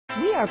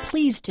We are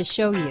pleased to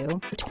show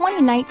you the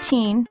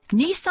 2019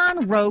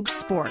 Nissan Rogue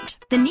Sport.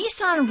 The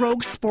Nissan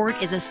Rogue Sport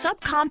is a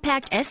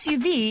subcompact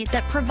SUV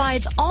that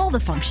provides all the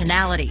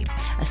functionality.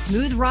 A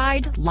smooth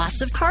ride,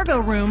 lots of cargo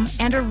room,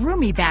 and a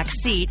roomy back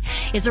seat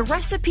is a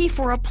recipe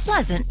for a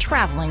pleasant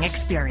traveling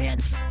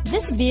experience.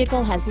 This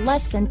vehicle has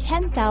less than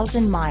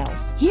 10,000 miles.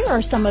 Here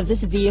are some of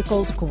this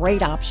vehicle's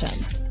great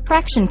options: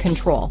 traction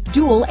control,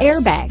 dual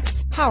airbags,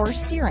 power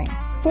steering,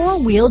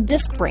 four-wheel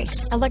disc brakes,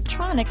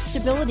 electronic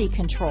stability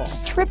control,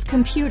 trip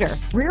computer,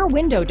 rear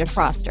window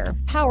defroster,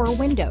 power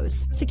windows,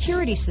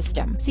 security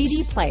system,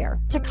 CD player,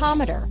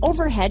 tachometer,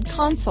 overhead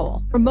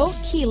console, remote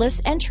keyless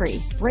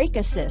entry, brake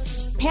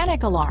assist,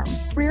 panic alarm,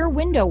 rear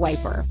window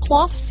wiper,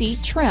 cloth seat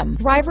trim,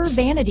 driver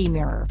vanity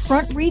mirror,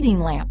 front reading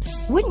lamps.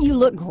 Wouldn't you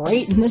look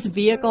great in this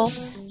vehicle?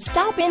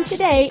 Stop in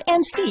today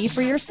and see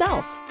for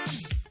yourself.